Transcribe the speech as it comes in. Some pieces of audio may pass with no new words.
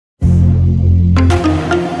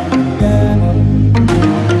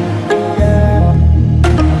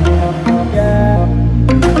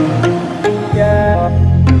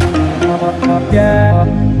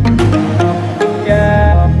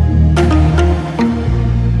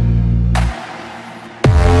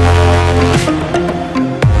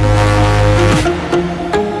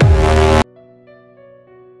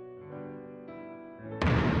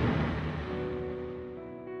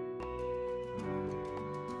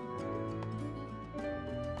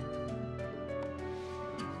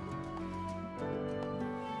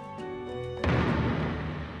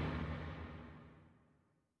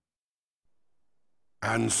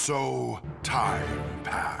And so, time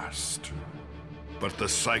passed. But the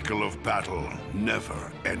cycle of battle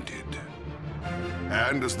never ended.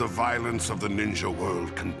 And as the violence of the ninja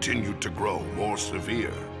world continued to grow more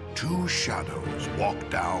severe, two shadows walked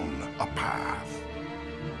down a path.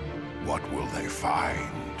 What will they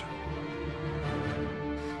find?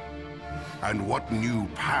 And what new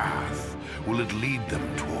path will it lead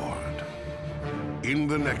them toward? In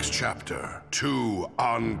the next chapter, two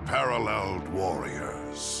unparalleled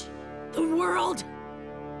warriors. The world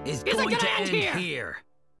is going going to to end end here.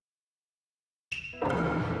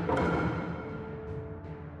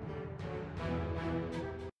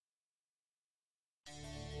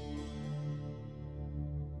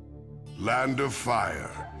 Land of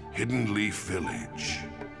Fire, Hidden Leaf Village.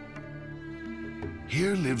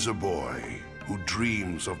 Here lives a boy who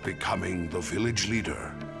dreams of becoming the village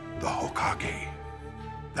leader, the Hokage.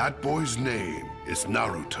 That boy's name is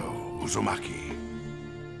Naruto Uzumaki.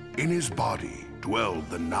 In his body dwelled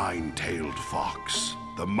the nine-tailed fox,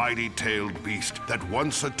 the mighty-tailed beast that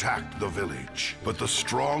once attacked the village. But the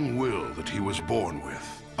strong will that he was born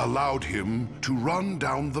with allowed him to run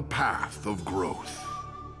down the path of growth.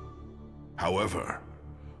 However,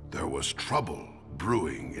 there was trouble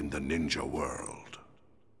brewing in the ninja world.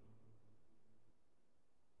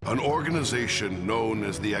 An organization known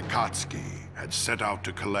as the Akatsuki had set out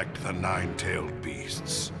to collect the nine-tailed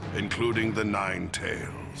beasts, including the Nine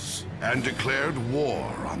Tails, and declared war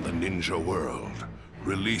on the ninja world,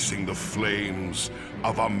 releasing the flames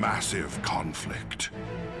of a massive conflict.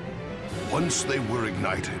 Once they were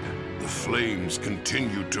ignited, the flames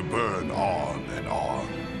continued to burn on and on.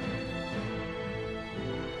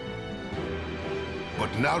 But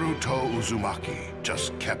Naruto Uzumaki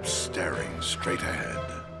just kept staring straight ahead.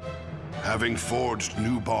 Having forged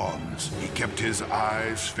new bonds, he kept his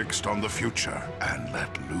eyes fixed on the future and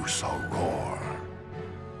let loose a roar.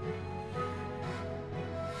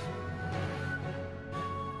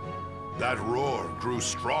 That roar grew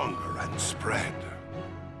stronger and spread.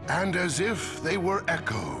 And as if they were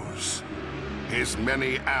echoes, his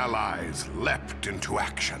many allies leapt into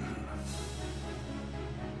action.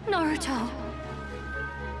 Naruto.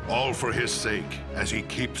 All for his sake, as he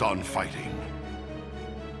keeps on fighting.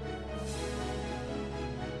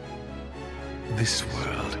 This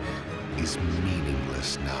world is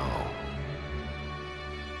meaningless now.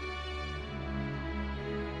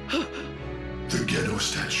 The Ghetto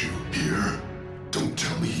statue here? Don't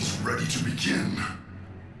tell me he's ready to begin.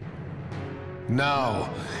 Now,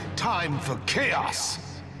 time for chaos!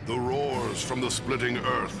 The roars from the splitting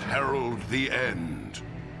earth herald the end.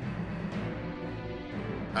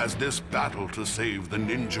 As this battle to save the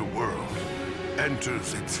ninja world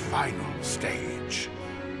enters its final stage.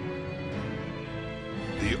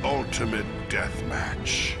 The ultimate death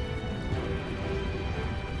match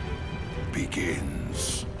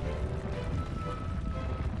begins.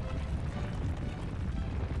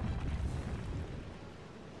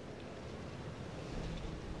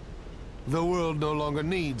 The world no longer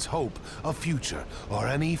needs hope, a future, or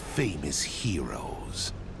any famous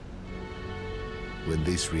heroes. When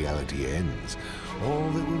this reality ends, all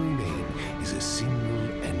that will remain is a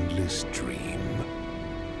single endless dream.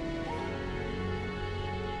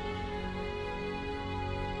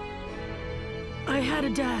 I had a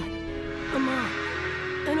dad, a mom,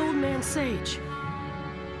 an old man sage.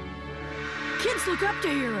 Kids look up to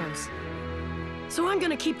heroes. So I'm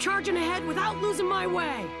gonna keep charging ahead without losing my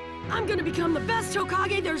way. I'm gonna become the best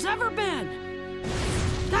Hokage there's ever been.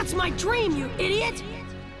 That's my dream, you idiot!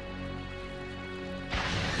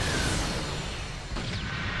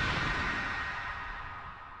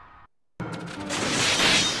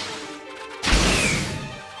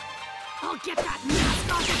 I'll get that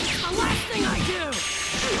mask off if it's the last thing I do!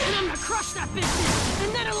 And I'm gonna crush that business,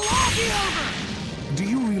 and then it'll all be over! Do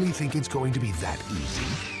you really think it's going to be that easy?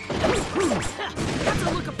 That's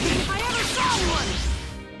a look of pain if I ever saw one!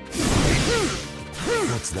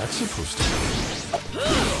 What's that supposed to mean?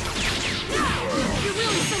 You're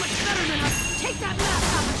really so much better than us! Take that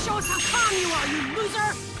mask off and show us how calm you are, you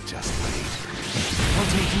loser! Just wait.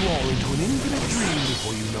 I'll take you all into an infinite dream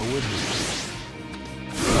before you know it is.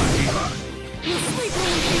 We'll sleep when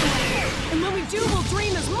we feel like it, and when we do, we'll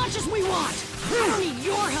dream as much as we want! I don't need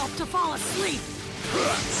your help to fall asleep!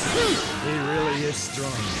 He really is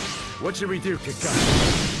strong. What should we do,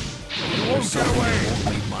 Kakashi? You won't get away!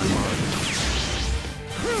 Leave my mark.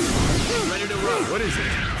 Ready to run. What is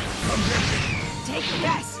it? Take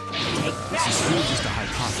this! Take This is this! still just a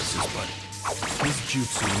hypothesis, but his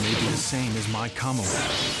jutsu may be the same as my Kamui.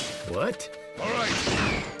 What?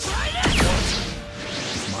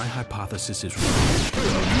 If my my hypothesis is wrong,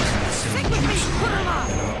 using the same Stick with me, juice, Kurama!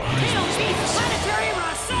 then our eyes Hail must be Beast the same. Planetary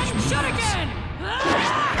Rasen Shuriken!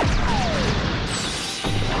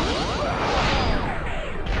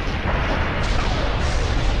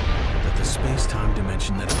 But the space-time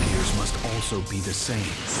dimension that appears must also be the same.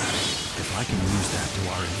 If I can use that to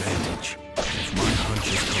our advantage, if my hunch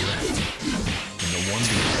is correct, then the one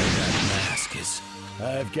behind that mask is...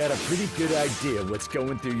 I've got a pretty good idea what's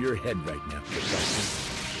going through your head right now, Kakashi.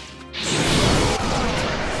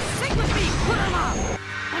 Stick with me, Kurama!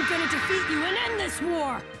 I'm gonna defeat you and end this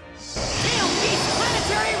war! Hail Beast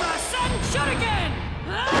Planetary Rasen Shuriken!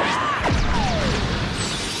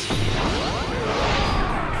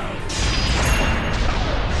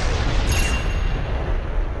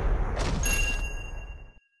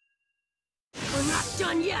 We're not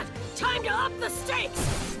done yet! Time to up the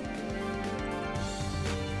stakes!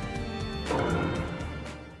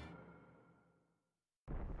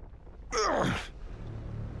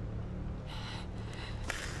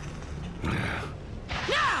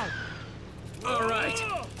 Now! All right.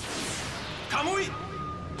 Kamui!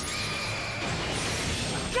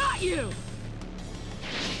 Got you!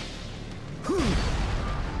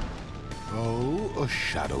 Oh, a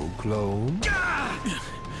shadow clone?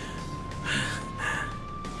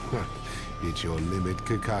 It's your limit,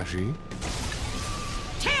 Kakashi.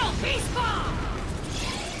 Tail Beast Bomb!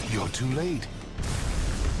 You're too late.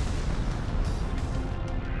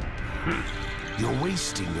 You're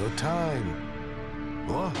wasting your time.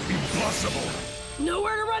 What? Impossible!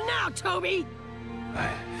 Nowhere to run now, Toby!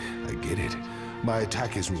 I get it. My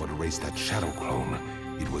attack isn't what erased that shadow clone.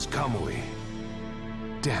 It was Kamui.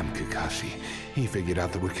 Damn Kakashi. He figured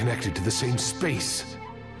out that we're connected to the same space.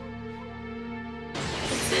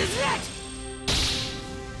 This is it!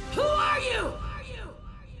 Who are you?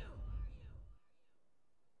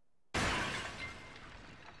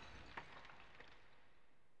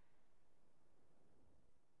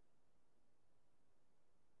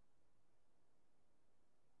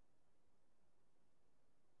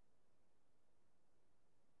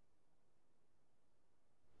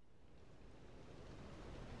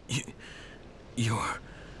 You're...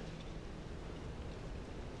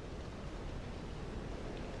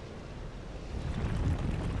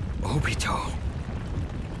 Obito.